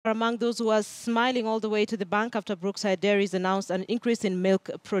Among those who are smiling all the way to the bank after Brookside Dairies announced an increase in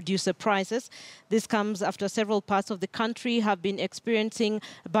milk producer prices. This comes after several parts of the country have been experiencing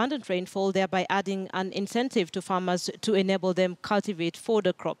abundant rainfall, thereby adding an incentive to farmers to enable them cultivate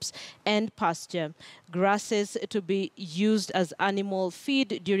fodder crops and pasture grasses to be used as animal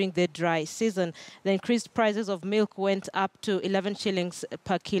feed during the dry season. The increased prices of milk went up to 11 shillings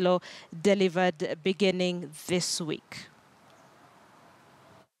per kilo, delivered beginning this week.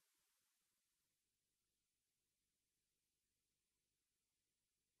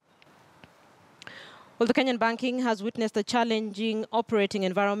 Well, the Kenyan banking has witnessed a challenging operating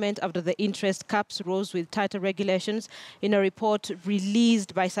environment after the interest caps rose with tighter regulations. In a report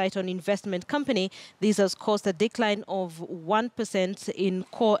released by Saiton Investment Company, this has caused a decline of 1% in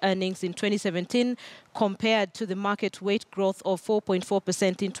core earnings in 2017 compared to the market weight growth of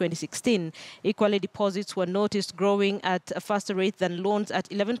 4.4% in 2016. Equally, deposits were noticed growing at a faster rate than loans at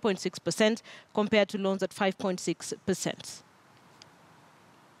 11.6% compared to loans at 5.6%.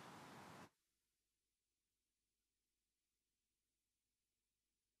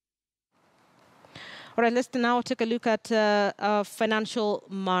 All right, let's now take a look at financial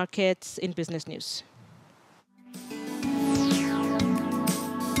markets in business news.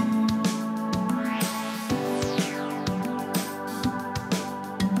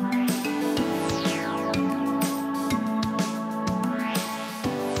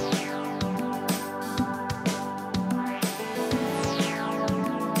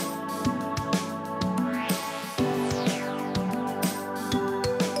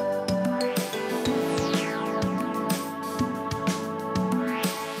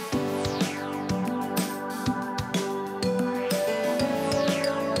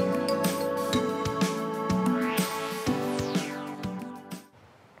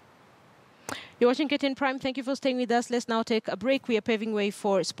 You're watching KTN Prime. Thank you for staying with us. Let's now take a break. We are paving way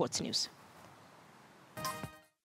for sports news.